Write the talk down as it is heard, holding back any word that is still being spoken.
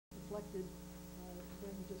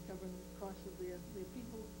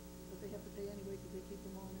have to pay anyway because they keep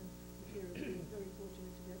them on in materials. We're very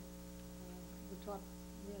fortunate to get the top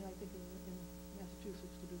man, I think, in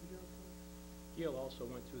Massachusetts to do the job for us. Gail also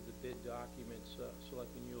went through the bid documents,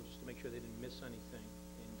 Selectmen Yule, just to make sure they didn't miss anything,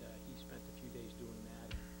 and he spent a few days doing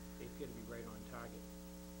that. They appear to be right on target.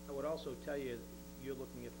 I would also tell you, you're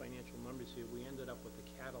looking at financial numbers here, we ended up with a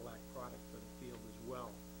Cadillac product for the field as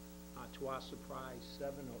well. To our surprise,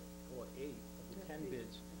 7 or 8 of the 10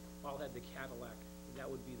 bids all had the Cadillac. That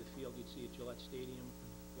would be the field you'd see at Gillette Stadium,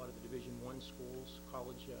 a lot of the Division I schools,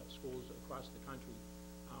 college schools across the country.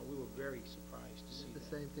 We were very surprised to see that. The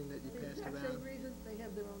same thing that you passed around? The exact same reason. They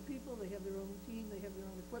have their own people, they have their own team, they have their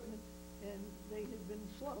own equipment, and they have been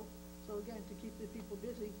slow. So again, to keep their people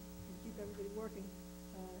busy and keep everybody working,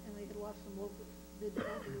 and they had lost some local bids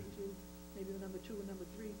locally to maybe the number 2 and number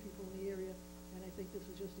 3 people in the area, and I think this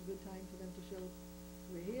is just a good time for them to show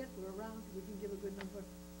we're here, we're around, we can give a good number,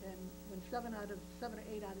 and when 7 or 8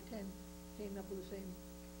 out of 10 came up with the same,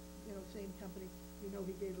 same company, he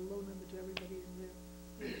gave a low number to everybody in there.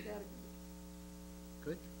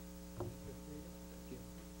 Good. Thank you.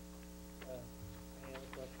 Any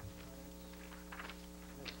other questions, comments?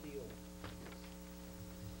 Ms. Steele.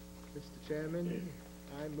 Mr. Chairman,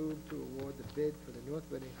 I move to award the bid for the North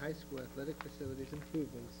Reading High School athletic facilities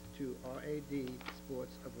improvements to RAD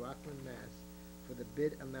Sports of Rockland, Mass. for the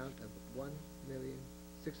bid amount of $1,668,000.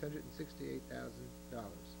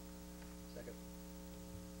 Second.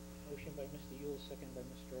 Motion by Mr. Yule, second by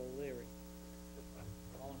Mr. O'Leary.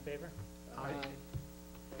 All in favor? Aye.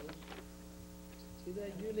 Opposed? See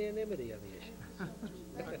that unanimity on the issue.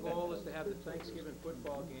 Our goal is to have the Thanksgiving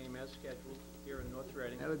football game as scheduled here in North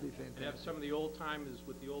Reading. That would be And have fantastic. some of the old timers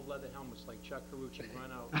with the old leather helmets like Chuck Carucci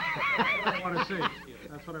run out. That's what I want to see.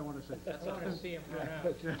 That's what I want to see. I want to see him run out.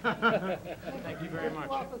 Thank you very much.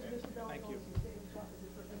 Thank you.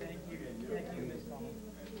 Thank you. Thank you, Ms. Bowman.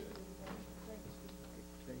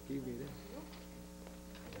 Thank you, Rita.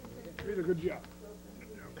 Did a good job.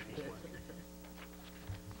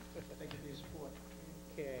 Thank you for your support.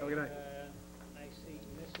 Okay, Have a good night. I see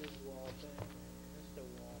Mrs. Walton and Mr.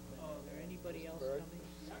 Walton. Is there anybody else coming?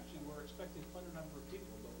 Actually, we're expecting quite a number of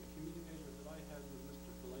people, but the communication that I had with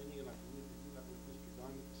Mr. Delaney, and I believe that you had with Mr.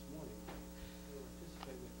 Diamond this morning, they were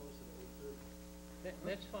anticipating it posted at 8:30.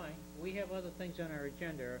 That's fine. We have other things on our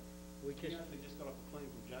agenda. We He just, actually just got off a plane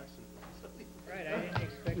from Jackson. right, I didn't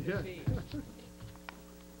expect to Yeah. see you. Okay,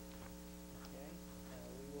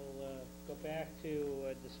 we will go back to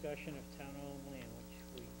a discussion of town-owned land, which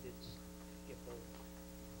we did skip over.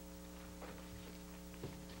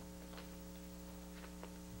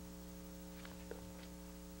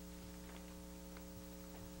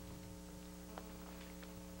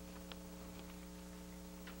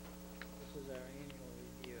 This is our annual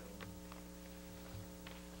review.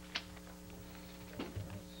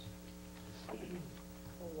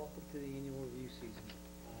 Well, welcome to the annual review season.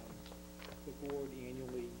 The board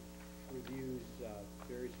annually reviews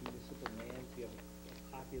various municipal lands. We have a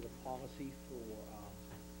copy of the policy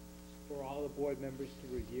for all the board members to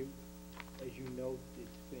review. As you note,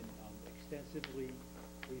 it's been extensively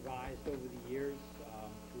revised over the years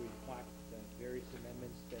to reflect the various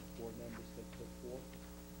amendments that board members have put forth.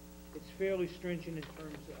 It's fairly stringent in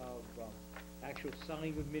terms of actual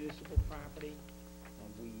selling of municipal property.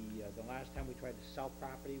 The last time we tried to sell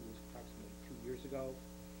property was approximately 2 years ago.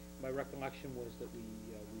 My recollection was that we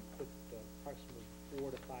put approximately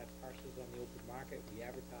 4 to 5 parcels on the open market. We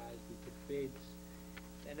advertised, we took bids,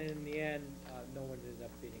 and then in the end, no one ended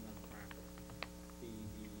up bidding on the property.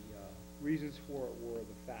 The reasons for it were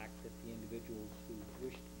the fact that the individuals who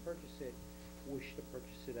wished to purchase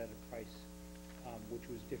it at a price which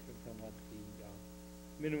was different from what the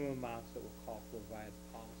minimum amounts that were called for via the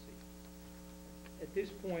policy. At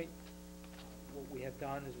this point, what we have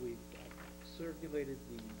done is we've circulated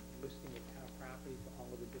the listing of town property to all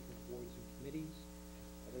of the different boards and committees.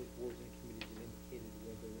 Those boards and committees have indicated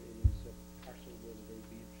whether it is a parcel whether they'd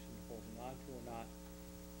be interested in holding on to or not.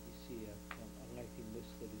 You see a lengthy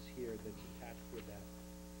list that is here that's attached with that.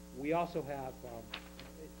 We also have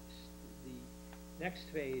the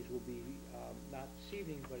next phase will be not this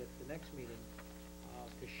evening, but at the next meeting,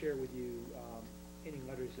 to share with you any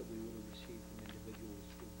letters that we would have received from individuals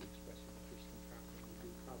who expressed interest in property. We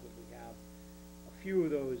do probably have a few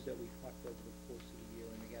of those that we collect over the course of the year,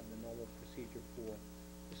 and again, the normal procedure for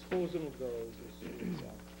disposal of those is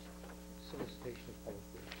solicitation of public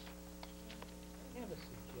bids. I have a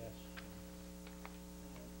suggestion.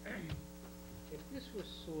 If this was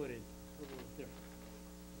sorted a little different,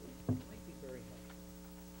 it might be very helpful.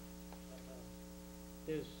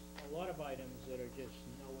 There's a lot of items that are just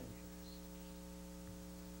no interest.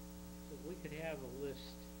 So we could have a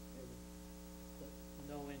list of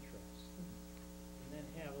no interest. And then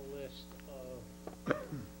have a list of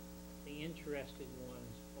the interested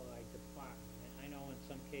ones by department. And I know in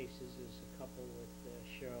some cases there's a couple that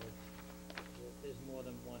show that there's more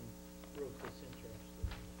than one group that's interested.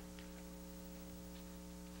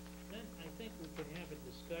 Then I think we could have a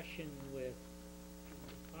discussion with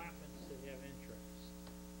the departments that have interest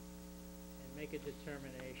and make a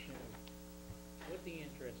determination of what the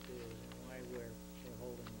interest is and why we're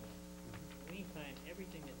holding them. In the meantime,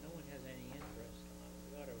 everything that no one has any interest on,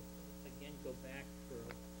 we ought to, again, go back through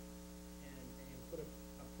and put a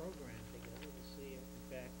program together to see if, in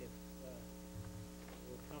fact, if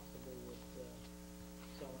we're comfortable with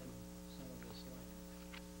selling some of this land.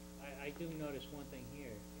 I do notice one thing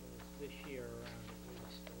here, is this year around at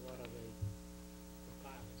least, a lot of the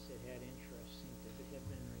departments that had interest seem to have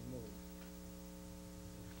been removed.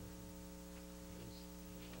 Is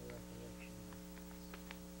my recollection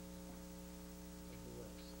of the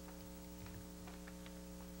list.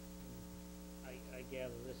 I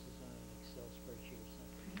gather this is on an Excel spreadsheet or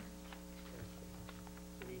something.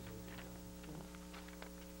 Pretty easily done.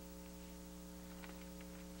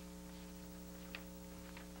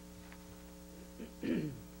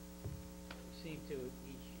 We seem to,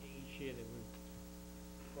 each year that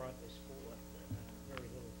we've brought this forward, very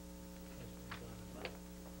little has been done about it.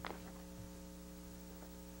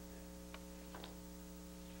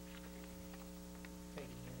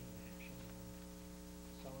 Taking any action on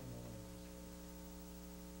selling the land.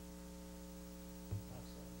 Not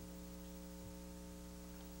selling.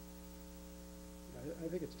 I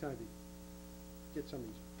think it's time to get some of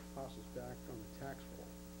these parcels back on the tax roll.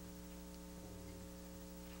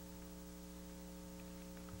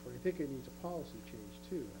 But I think it needs a policy change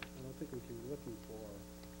too. I don't think we can be looking for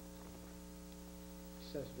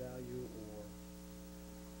assessed value or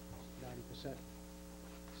 90%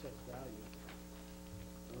 assessed value.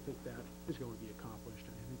 I don't think that is going to be accomplished.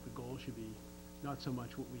 I think the goal should be not so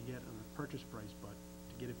much what we get on the purchase price, but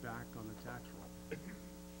to get it back on the tax roll. I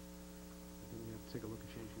think we have to take a look at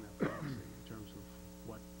changing that policy in terms of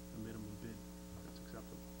what the minimum bid that's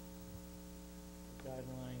acceptable.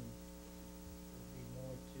 Guideline would be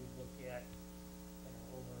more to look at,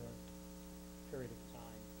 over a period of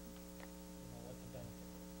time, what the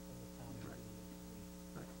benefit of the town would be if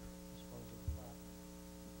we dispose of the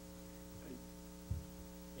property.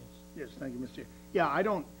 Yes. Yes, thank you, Mr. Chair. Yeah, I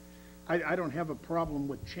don't have a problem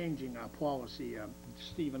with changing our policy.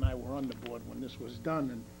 Steve and I were on the board when this was done,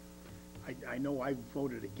 and I know I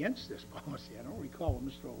voted against this policy. I don't recall,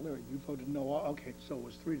 Mr. O'Leary, you voted no. Okay, so it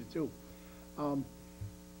was 3-2.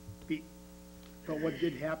 But what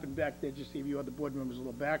did happen back there, just to give you other board members a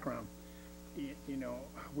little background, you know,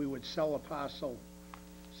 we would sell a parcel,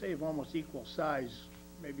 say of almost equal size,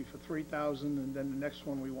 maybe for $3,000, and then the next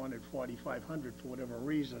one we wanted $4,500 for whatever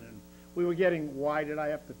reason, and we were getting, why did I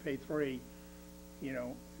have to pay $3? You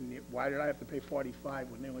know, why did I have to pay $45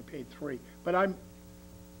 when they only paid $3? But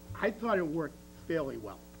I thought it worked fairly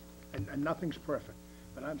well, and nothing's perfect.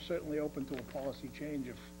 But I'm certainly open to a policy change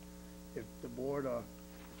if the board or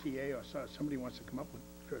TA or somebody wants to come up with,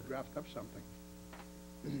 draft up something.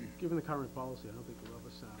 Given the current policy, I don't think we'll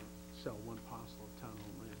ever sell one parcel of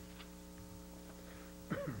town-owned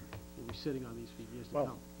land. We'll be sitting on these for years to Well,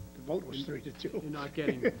 come. the vote was 3-2. You're not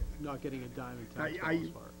getting a dime in tax dollars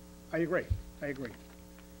for it. I agree.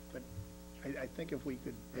 But I think if we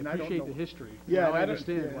could, and I don't know. I appreciate the history. Yeah, I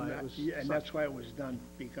understand why it was. And that's why it was done,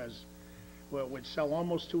 because well, we'd sell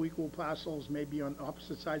almost two equal parcels, maybe on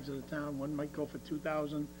opposite sides of the town. One might go for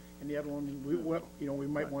 $2,000, and the other one, we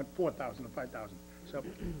might want $4,000 or $5,000. So,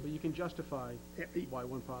 But you can justify why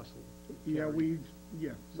one parcel. yeah,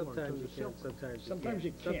 Sometimes you can, Sometimes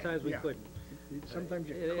you can't. Sometimes we yeah. couldn't. Sometimes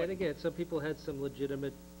you And couldn't. again, some people had some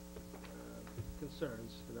legitimate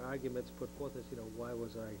concerns and arguments put forth as, why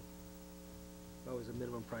was the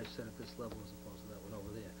minimum price set at this level as opposed to that one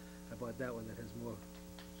over there? I bought that one that has more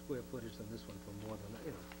square footage than this one for more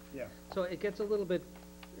than, Yeah. So it gets a little bit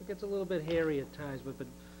hairy at times, but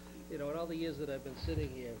in all the years that I've been sitting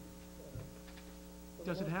here, for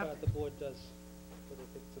Does the it most have part, to- the board does what it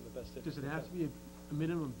thinks in the best interest Does it of have the to be a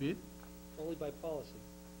minimum bid? town. Only by policy.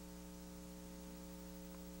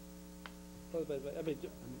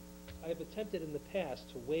 I have attempted in the past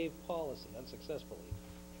to waive policy unsuccessfully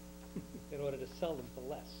in order to sell them for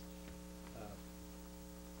less.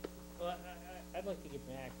 Well, I'd like to get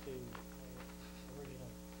back to my original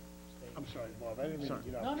statement. I'm sorry, Bob, I didn't mean to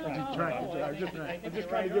get No, off no, track. no, I'm I just think you're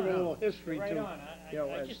trying to right give it a on. little history You're too. right on.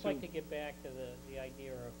 I'd as just like to get back to the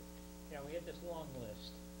idea of, we had this long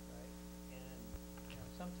list, right? And,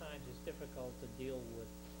 sometimes it's difficult to deal with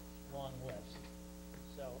long lists.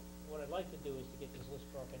 So what I'd like to do is to get this list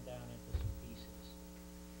broken down into some pieces.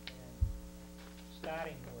 And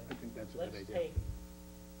starting with, I think that's a good let's idea. take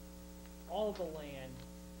all the land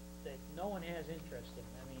that no one has interest in.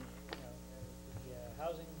 I mean, the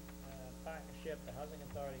housing partnership, the housing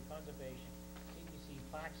authority, conservation, CPC,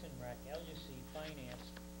 Parks and Rec, LGC, finance,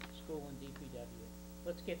 school and DPW.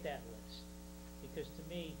 Let's get that list, because to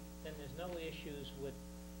me, then there's no issues with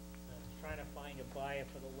trying to find a buyer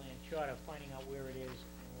for the land, short of finding out where it is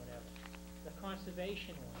and whatever. The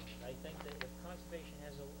conservation land, I think that if conservation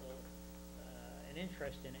has an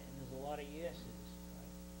interest in it, and there's a lot of yeses,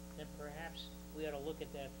 right, then perhaps we ought to look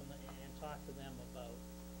at that and talk to them about,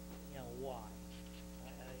 why.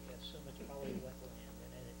 I assume it's probably wetland,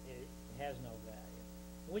 and it has no value.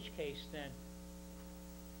 In which case, then,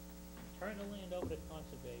 turn the land over to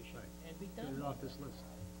conservation Right. and be Get done it off with this it. list.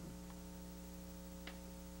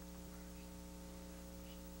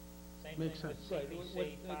 Same Makes thing with sense. Right,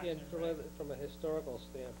 CPC, Parks again, and Rec. from a historical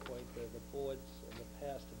standpoint, the boards in the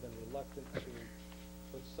past have been reluctant to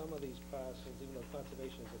put some of these parcels, even though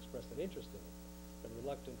conservation has expressed an interest in it, been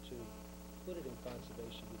reluctant to put it in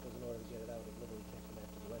conservation, because in order to get it out, it literally can come back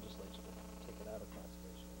to the legislature to take it out of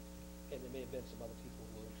conservation. And there may have been some other people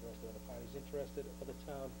who were interested, other parties interested, or the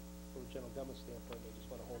town, from a general government standpoint, may just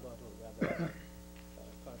wanna hold on to it rather than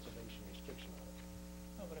conservation restriction on it.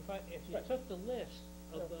 No, but if you Right. took the list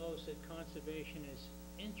of those that conservation is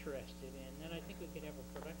interested in, then I think we could have a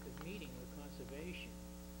productive meeting with conservation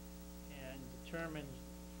and determine,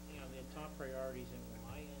 their top priorities and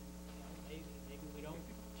why, and, maybe we don't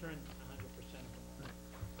turn 100% of them over.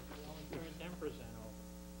 Maybe we only turn 10%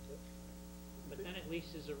 over. But then at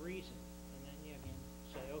least there's a reason, and then you can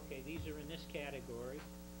say, okay, these are in this category,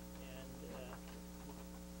 and,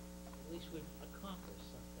 at least we've accomplished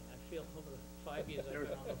something. I feel over the 5 years I've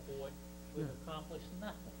been on the board, we've accomplished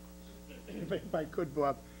nothing. If I could,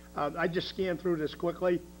 Bob, I just scanned through this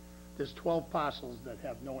quickly. There's 12 parcels that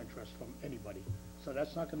have no interest from anybody, so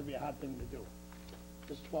that's not gonna be a hard thing to do.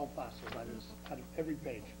 There's 12 parcels out of every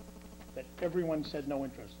page that everyone said no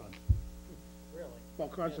interest on. Really? Well,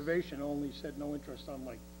 conservation only said no interest on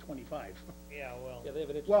like 25. Yeah, well, Yeah, they have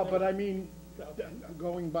an interest. Well, but I mean,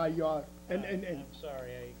 going by your, and, I'm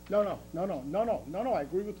sorry, no, I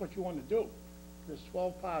agree with what you want to do. There's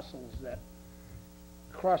 12 parcels that,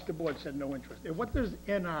 across the board, said no interest. And what does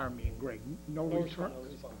NR mean, Greg? No return?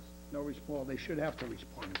 No response. Well, they should have to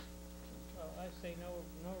respond. well, I say no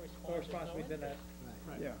response, No is response no means they're not, interest.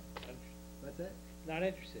 Right. Yeah. What's that? not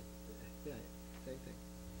interested. Yeah, same thing.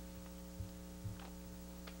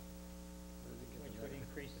 Which would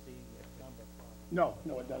increase the number probably.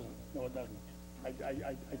 No, it doesn't. No, it doesn't. I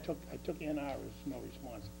took NR as no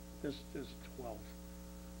response. There's 12.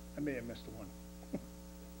 I may have missed one.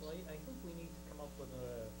 Well, I think we need to come up with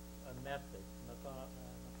a method, methodology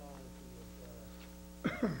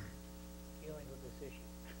of, dealing with this issue.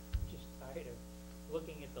 Just tired of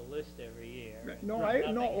looking at the list every year. and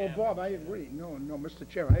nothing Bob, I happens, agree. No, Mr.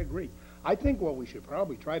 Chair, I agree. I think what we should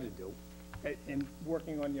probably try to do, in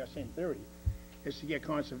working on your same theory, is to get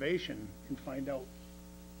conservation and find out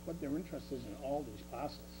what their interest is in all these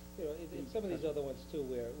parcels. In some of these other ones too,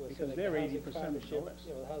 where Because say like they're the housing 80% of the partnership, list.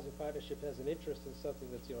 the housing partnership has an interest in something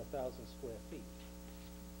that's, 1,000 square feet.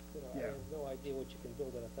 I Yeah. have no idea what you can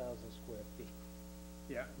build at 1,000 square feet.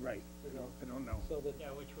 Yeah, right. I don't know. So that,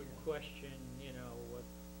 Yeah, which would question, what,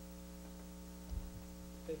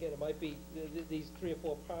 again, it might be, these 3 or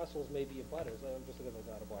 4 parcels may be abutters. I'm just looking at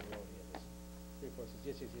the Audubon Road here. There's 3 or 4 says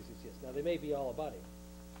yes. Now, they may be all abutting,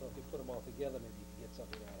 so if you put them all together, maybe you can get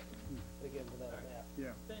something out of it. But again, without a map.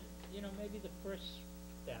 Yeah. then, maybe the first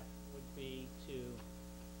step would be to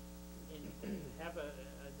have a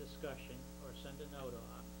discussion or send a note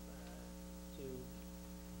off to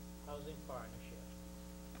Housing Partnership.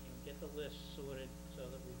 Get the list sorted so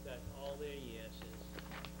that we've got all their yeses,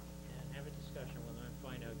 and have a discussion with them and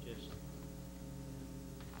find out just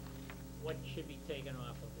what should be taken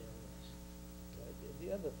off of their list.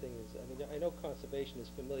 The other thing is, I know conservation is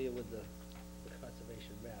familiar with the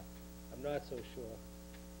conservation map. I'm not so sure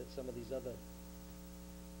that some of these other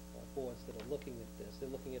boards that are looking at this, they're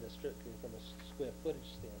looking at it strictly from a square footage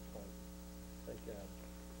standpoint. Like, that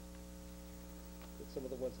some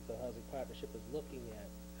of the ones that the housing partnership is looking at,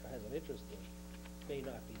 or has an interest in, may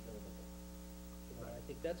not be buildable. I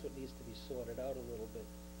think that's what needs to be sorted out a little bit,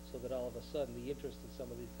 so that all of a sudden, the interest in some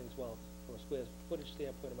of these things, well, from a square footage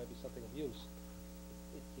standpoint, it might be something of use,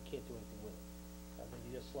 you can't do anything with it. Then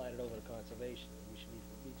you just slide it over to conservation, and we should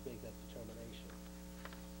need to make that determination.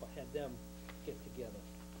 Or have them get together,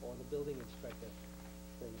 or the building inspector,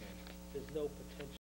 say, there's no potential